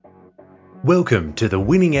Welcome to the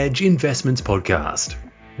Winning Edge Investments Podcast.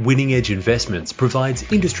 Winning Edge Investments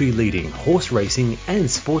provides industry-leading horse racing and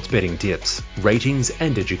sports betting tips, ratings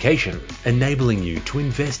and education, enabling you to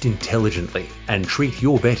invest intelligently and treat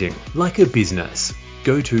your betting like a business.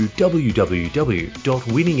 Go to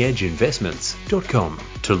www.winningedgeinvestments.com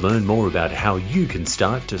to learn more about how you can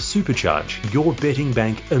start to supercharge your betting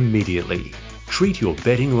bank immediately. Treat your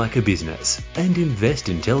betting like a business and invest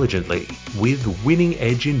intelligently with Winning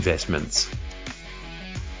Edge Investments.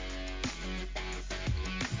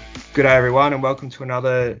 Good day, everyone, and welcome to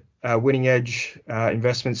another Winning Edge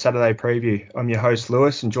Investments Saturday preview. I'm your host,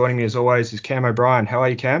 Lewis, and joining me as always is Cam O'Brien. How are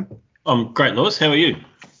you, Cam? I'm great, Lewis. How are you?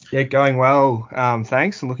 Yeah, going well,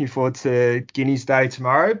 thanks. I'm looking forward to Guineas Day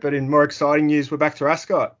tomorrow, but in more exciting news, we're back to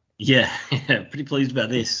Ascot. Yeah, pretty pleased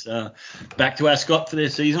about this. Back to Ascot for their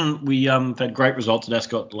season. We have had great results at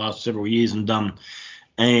Ascot the last several years, and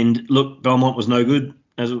look, Belmont was no good,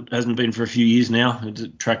 as it hasn't been for a few years now. It's a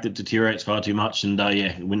track that deteriorates far too much, and now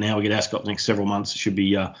we get Ascot the next several months, it should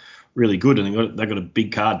be really good. And they've got a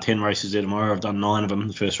big card, 10 races there tomorrow. I've done 9 of them.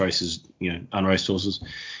 The first race is unraced horses,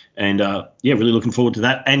 and really looking forward to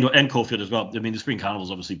that, and Caulfield as well. I mean, the Spring Carnival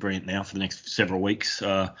is obviously brilliant now for the next several weeks,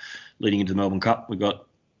 leading into the Melbourne Cup. We've got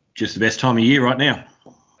just the best time of year right now.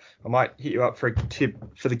 I might hit you up for a tip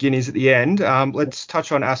for the Guineas at the end. Let's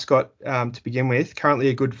touch on Ascot to begin with. Currently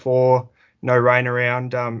a good 4, no rain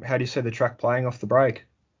around. How do you see the track playing off the break?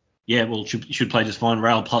 Yeah, well, it should play just fine.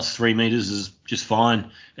 Rail plus 3 metres is just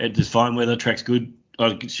fine. It's fine weather. Track's good.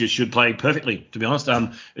 It should play perfectly, to be honest.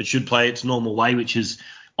 It should play its normal way, which is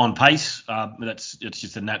on pace. It's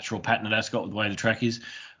just a natural pattern at Ascot with the way the track is.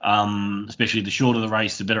 Especially the shorter the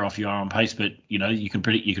race, the better off you are on pace. But you can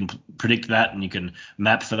predict that, and you can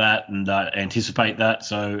map for that and anticipate that.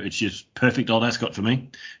 So it's just perfect old Ascot for me.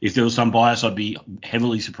 If there was some bias, I'd be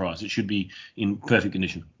heavily surprised. It should be in perfect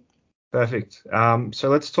condition. Perfect. So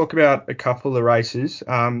let's talk about a couple of the races.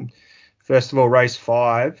 First of all, race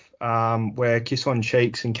 5, where Kiss on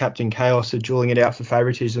Cheeks and Captain Chaos are dueling it out for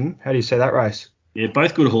favouritism. How do you see that race? Yeah,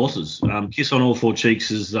 both good horses. Kiss on All Four Cheeks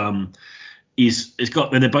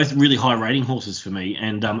they're both really high rating horses for me,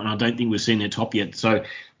 and I don't think we've seen their top yet. So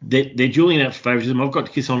they're dueling it out for favouritism. I've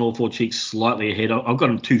got Kiss on All Four Cheeks slightly ahead. I've got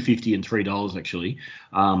them $2.50 and $3 actually,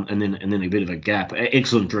 and then a bit of a gap.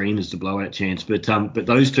 Excellent Dream is the blowout chance, but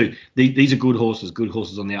those two, these are good horses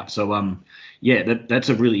on the up. So that's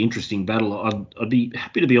a really interesting battle. I'd be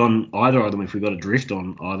happy to be on either of them if we got a drift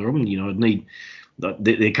on either of them. I'd need.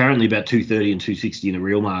 They're currently about $2.30 and $2.60 in the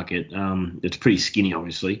real market. It's pretty skinny,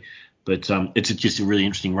 obviously. But it's just a really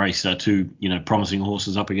interesting race. Two promising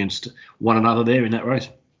horses up against one another there in that race.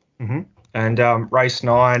 Mm-hmm. And race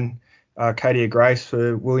 9, Arcadia Grace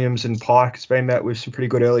for Williams and Pike has been met with some pretty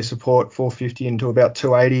good early support, $4.50 into about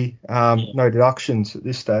 $2.80. No deductions at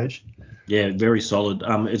this stage. Yeah, very solid.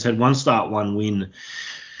 It's had 1 start, 1 win,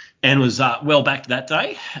 and was well backed that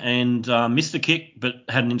day, and missed the kick, but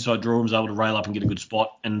had an inside draw and was able to rail up and get a good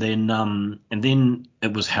spot. And then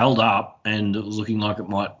it was held up, and it was looking like it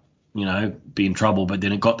might be in trouble, but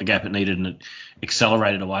then it got the gap it needed and it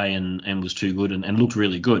accelerated away and was too good and looked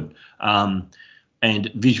really good. And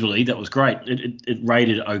visually, that was great. It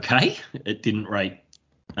rated okay. It didn't rate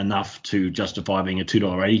enough to justify being a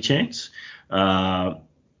 $2.80 chance. To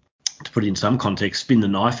put it in some context, Spin the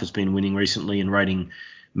Knife has been winning recently and rating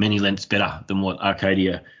many lengths better than what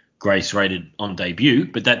Arcadia Grace rated on debut.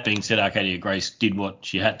 But that being said, Arcadia Grace did what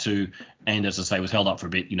she had to, and as I say, was held up for a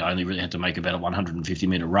bit. Only really had to make about a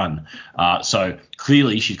 150-metre run. So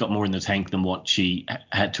clearly she's got more in the tank than what she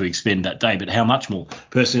had to expend that day. But how much more?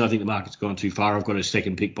 Personally, I think the market's gone too far. I've got a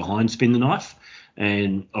second pick behind Spin the Knife,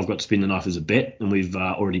 and I've got Spin the Knife as a bet, and we've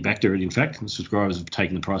already backed her. In fact, the subscribers have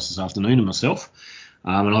taken the price this afternoon, and myself.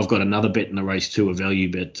 And I've got another bet in the race too, a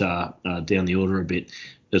value bet down the order a bit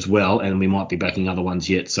as well, and we might be backing other ones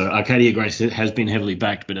yet. So Arcadia Grace has been heavily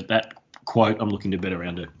backed, but at that quote, I'm looking to bet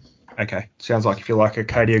around her. Okay, sounds like if you like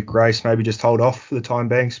Arcadia Grace, maybe just hold off for the time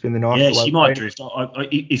being, Spin the Knife. Yeah, she might drift.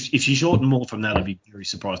 If she shortened more from that, I'd be very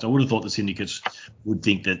surprised. I would have thought the syndicates would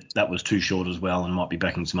think that was too short as well and might be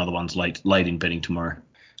backing some other ones late in betting tomorrow.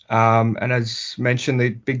 And as mentioned,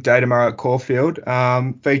 the big day tomorrow at Caulfield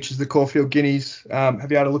features the Caulfield Guineas. Have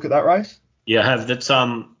you had a look at that race? Yeah, I have. That's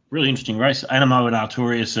really interesting race. Animo and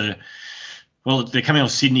Artorias they're coming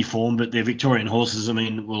off Sydney form, but they're Victorian horses. I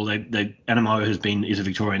mean, Animo is a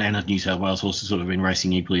Victorian and a New South Wales horse, has sort of been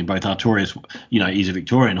racing equally in both. Artorias, is a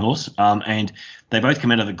Victorian horse. And they both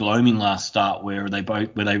come out of the gloaming last start where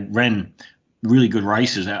they ran really good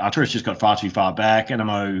races. Artorias just got far too far back.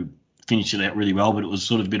 Animo finished it out really well, but it was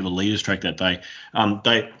sort of a bit of a leader's track that day.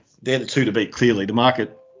 They're the two to beat clearly. The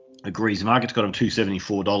market agrees. The market's got him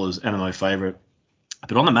 $274, Animo favourite.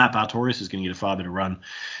 But on the map, Artorias is going to get a far better run.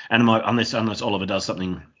 Animo, unless Oliver does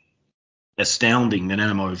something astounding, then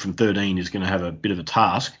Animo from 13 is going to have a bit of a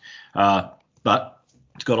task. But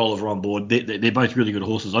it's got Oliver on board. They're both really good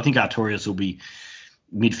horses. I think Artorias will be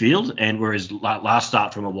midfield, and whereas last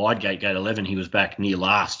start from a wide gate 11, he was back near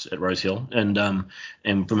last at Rosehill, and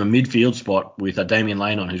from a midfield spot with Damien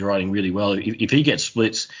Lane on, who's riding really well. If he gets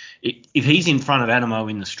splits, if he's in front of Animo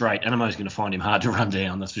in the straight, Animo's going to find him hard to run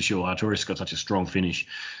down. That's for sure. Artorias got such a strong finish.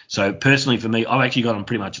 So personally, for me, I've actually got him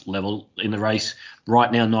pretty much level in the race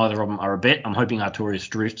right now. Neither of them are a bet. I'm hoping Artorias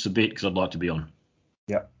drifts a bit because I'd like to be on.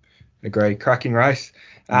 Yep. Agree. Cracking race.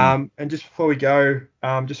 And just before we go,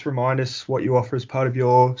 just remind us what you offer as part of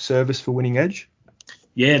your service for Winning Edge.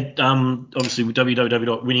 Yeah, obviously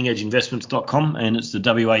www.winningedgeinvestments.com, and it's the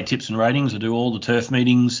WA tips and ratings. I do all the turf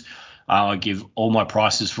meetings. I give all my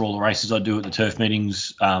prices for all the races I do at the turf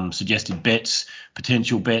meetings, suggested bets,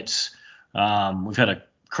 potential bets. We've had a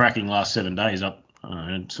cracking last 7 days, up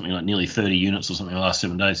something like nearly 30 units or something the last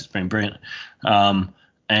 7 days. It's been brilliant.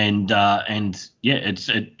 And yeah,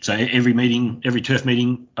 so every turf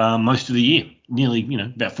meeting, most of the year,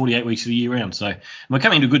 nearly, about 48 weeks of the year round. So we're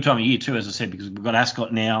coming to a good time of year too, as I said, because we've got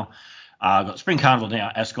Ascot now, got Spring Carnival now,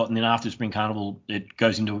 Ascot, and then after Spring Carnival, it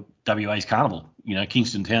goes into WA's Carnival,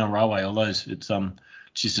 Kingston Town Railway, all those. It's a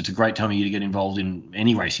great time of year to get involved in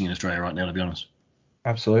any racing in Australia right now, to be honest.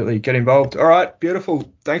 Absolutely. Get involved. All right. Beautiful.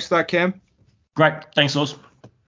 Thanks for that, Cam. Great. Thanks, Laws.